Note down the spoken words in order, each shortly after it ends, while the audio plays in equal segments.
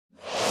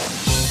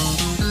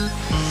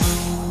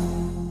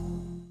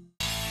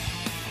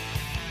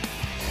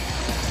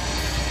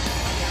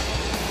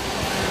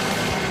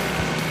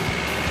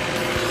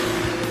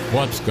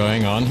What's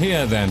going on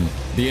here then?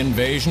 The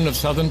invasion of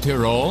Southern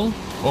Tyrol?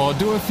 Or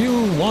do a few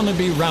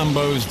wannabe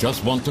Rambos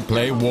just want to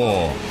play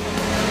war?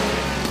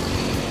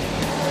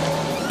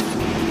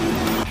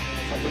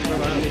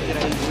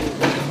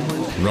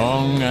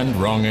 Wrong and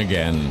wrong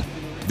again.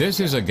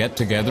 This is a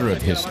get-together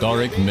of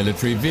historic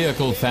military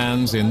vehicle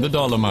fans in the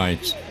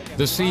Dolomites.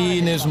 The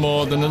scene is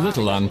more than a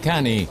little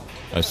uncanny.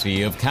 A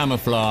sea of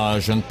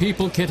camouflage and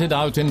people kitted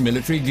out in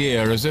military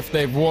gear as if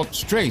they've walked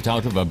straight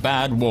out of a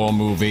bad war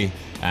movie.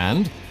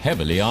 And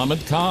heavily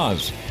armored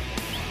cars.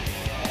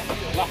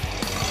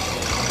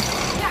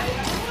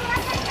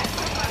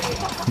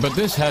 But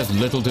this has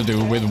little to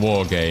do with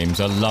war games.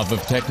 A love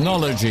of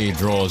technology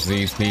draws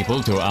these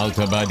people to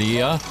Alta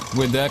Badia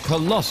with their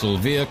colossal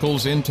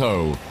vehicles in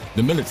tow.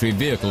 The military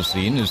vehicle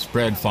scene is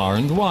spread far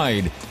and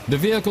wide. The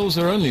vehicles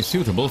are only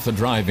suitable for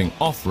driving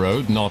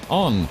off-road, not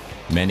on.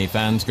 Many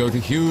fans go to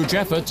huge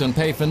efforts and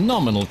pay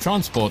phenomenal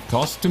transport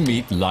costs to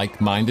meet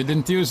like-minded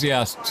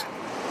enthusiasts.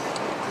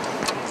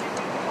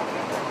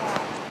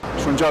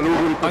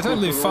 I don't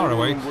live far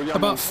away,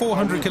 about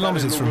 400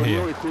 kilometers from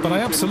here, but I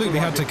absolutely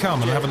had to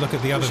come and have a look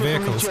at the other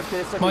vehicles.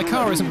 My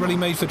car isn't really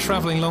made for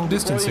travelling long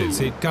distances.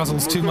 It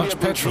guzzles too much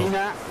petrol.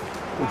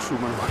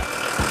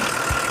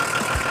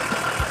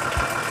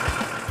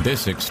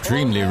 This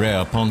extremely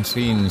rare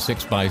Poncine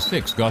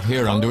 6x6 got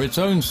here under its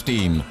own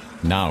steam.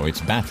 Now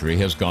its battery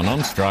has gone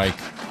on strike.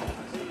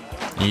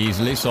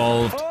 Easily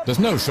solved. There's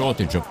no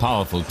shortage of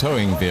powerful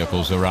towing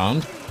vehicles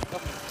around.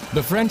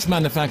 The French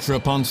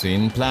manufacturer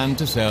Poncine planned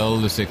to sell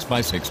the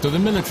 6x6 to the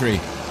military,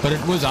 but it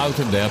was out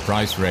of their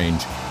price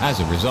range. As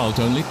a result,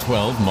 only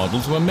 12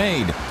 models were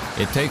made.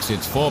 It takes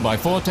its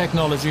 4x4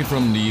 technology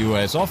from the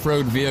US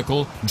off-road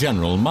vehicle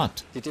General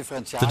Mutt. The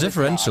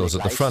differentials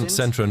at the front,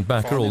 centre and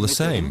back are all the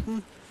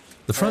same.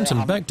 The front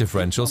and back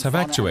differentials have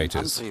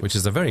actuators, which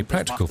is a very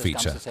practical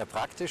feature.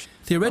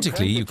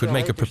 Theoretically, you could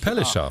make a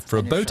propeller shaft for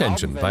a boat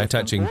engine by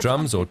attaching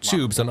drums or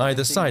tubes on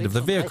either side of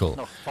the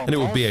vehicle, and it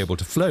would be able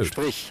to float.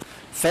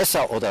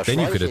 Then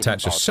you could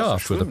attach a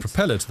shaft with a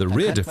propeller to the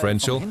rear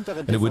differential,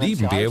 and it would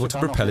even be able to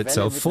propel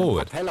itself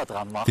forward.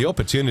 The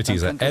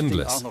opportunities are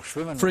endless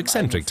for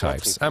eccentric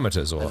types,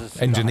 amateurs or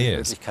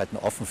engineers.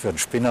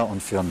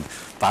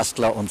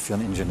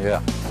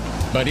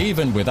 But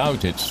even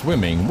without its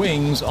swimming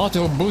wings,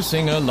 Otto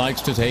Bussinger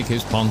likes to take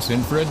his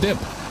Poncine for a dip.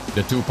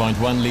 The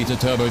 2.1-litre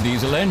turbo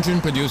diesel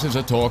engine produces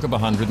a torque of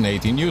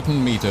 180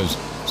 Newton-meters.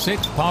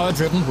 6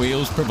 power-driven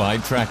wheels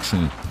provide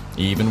traction.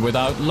 Even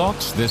without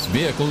locks, this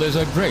vehicle is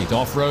a great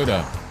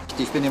off-roader.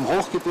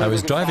 I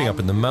was driving up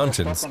in the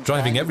mountains,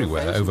 driving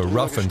everywhere over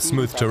rough and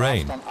smooth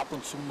terrain.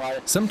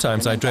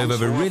 Sometimes I drove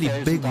over really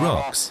big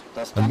rocks,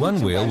 and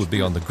one wheel would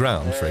be on the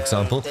ground, for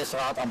example,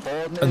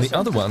 and the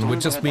other one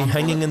would just be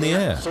hanging in the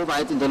air.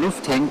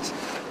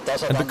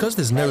 And because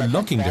there's no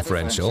locking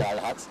differential,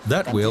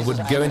 that wheel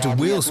would go into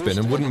wheel spin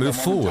and wouldn't move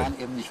forward.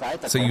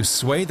 So you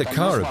sway the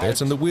car a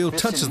bit and the wheel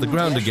touches the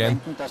ground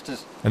again,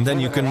 and then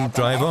you can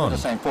drive on.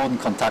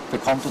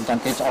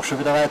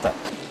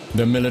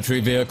 The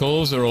military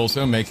vehicles are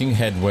also making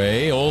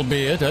headway,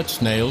 albeit at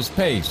snail's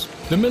pace.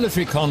 The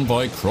military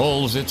convoy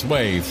crawls its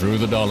way through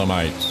the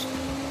Dolomites.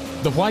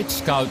 The White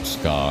Scout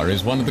Scar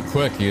is one of the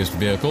quirkiest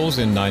vehicles.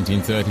 In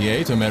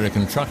 1938,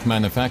 American truck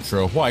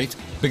manufacturer White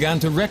began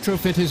to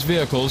retrofit his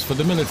vehicles for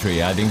the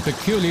military, adding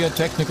peculiar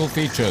technical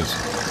features.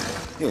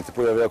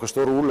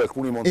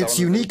 Its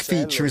unique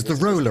feature is the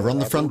roller on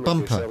the front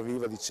bumper.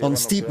 On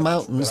steep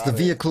mountains, the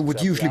vehicle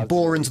would usually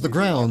bore into the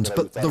ground,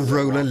 but the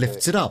roller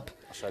lifts it up.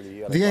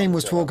 The aim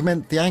was to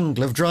augment the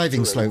angle of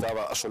driving slope.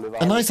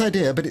 A nice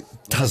idea, but it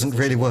doesn't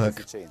really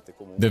work.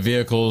 The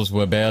vehicles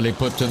were barely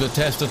put to the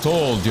test at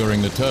all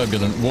during the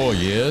turbulent war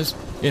years.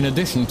 In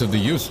addition to the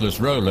useless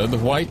roller, the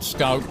White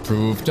Scout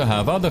proved to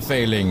have other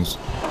failings.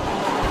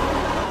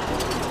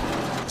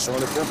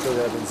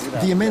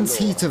 The immense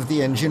heat of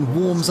the engine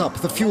warms up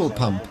the fuel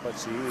pump.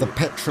 The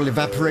petrol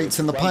evaporates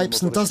in the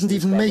pipes and doesn't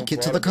even make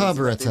it to the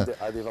carburetor.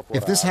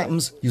 If this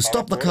happens, you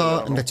stop the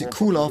car and let it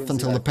cool off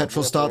until the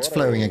petrol starts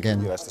flowing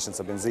again.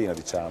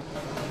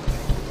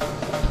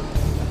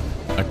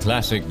 A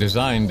classic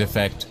design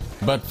defect.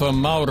 But for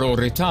Mauro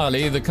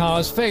Ritali, the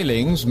car's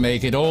failings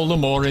make it all the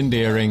more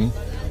endearing.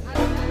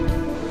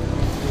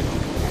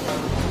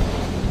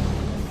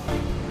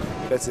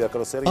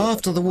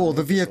 After the war,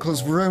 the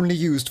vehicles were only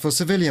used for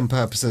civilian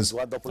purposes.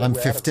 I'm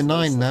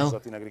 59 now.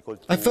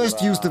 I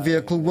first used the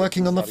vehicle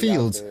working on the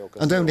fields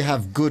and only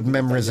have good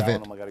memories of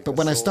it. But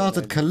when I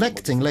started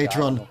collecting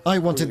later on, I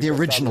wanted the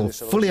original,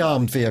 fully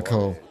armed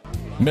vehicle.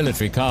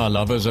 Military car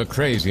lovers are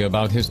crazy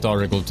about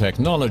historical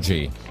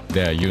technology.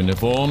 Their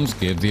uniforms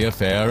give the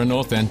affair an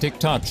authentic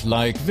touch,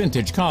 like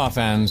vintage car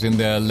fans in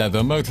their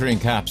leather motoring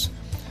caps.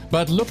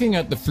 But looking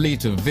at the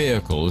fleet of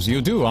vehicles, you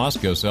do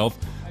ask yourself,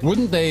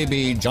 wouldn't they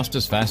be just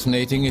as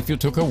fascinating if you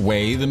took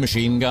away the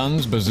machine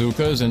guns,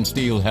 bazookas and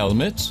steel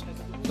helmets?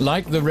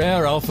 Like the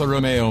rare Alfa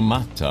Romeo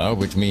Matta,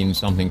 which means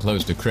something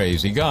close to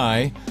crazy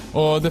guy,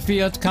 or the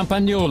Fiat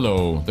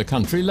Campagnolo, the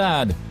country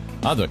lad.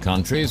 Other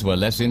countries were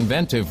less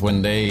inventive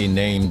when they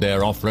named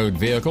their off-road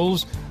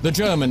vehicles. The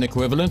German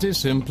equivalent is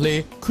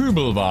simply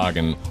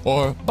Kübelwagen,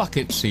 or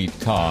bucket seat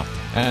car,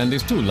 and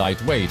is too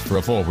lightweight for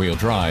a four-wheel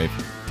drive.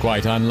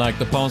 Quite unlike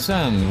the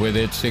Ponsan, with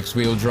its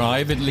six-wheel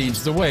drive, it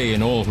leads the way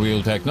in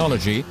all-wheel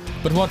technology,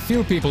 but what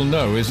few people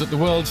know is that the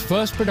world's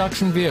first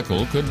production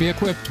vehicle could be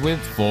equipped with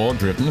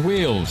four-driven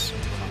wheels.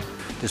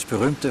 In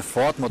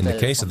the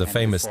case of the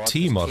famous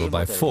T model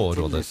by Ford,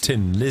 or the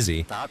Tin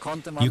Lizzie,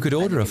 you could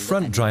order a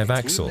front drive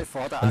axle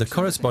and the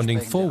corresponding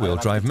four-wheel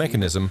drive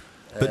mechanism,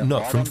 but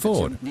not from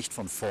Ford.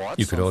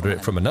 You could order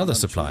it from another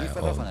supplier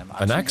or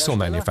an axle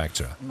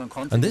manufacturer,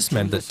 and this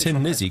meant that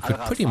Tin Lizzie could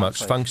pretty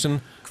much function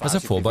as a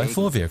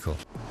 4x4 vehicle.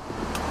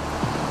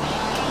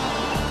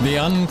 The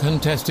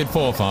uncontested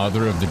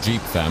forefather of the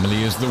Jeep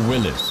family is the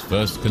Willys,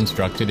 first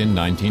constructed in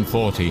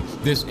 1940.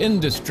 This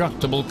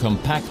indestructible,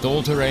 compact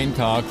all-terrain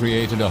car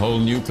created a whole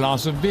new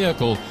class of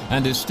vehicle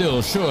and is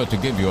still sure to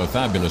give you a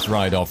fabulous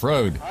ride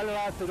off-road.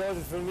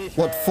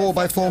 What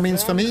 4x4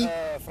 means for me?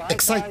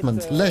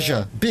 Excitement,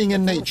 leisure, being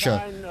in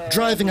nature,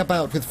 driving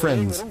about with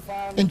friends,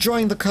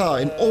 enjoying the car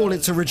in all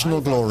its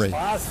original glory.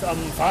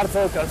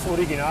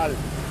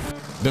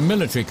 The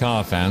military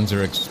car fans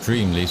are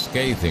extremely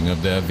scathing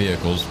of their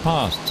vehicles'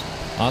 pasts.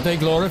 Are they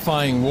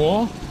glorifying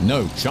war?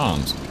 No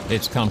chance.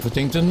 It's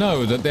comforting to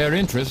know that their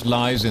interest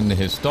lies in the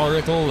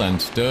historical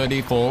and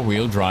sturdy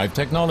four-wheel drive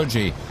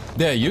technology.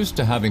 They're used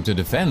to having to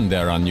defend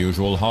their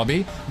unusual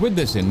hobby. With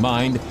this in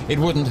mind, it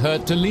wouldn't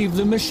hurt to leave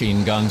the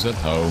machine guns at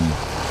home.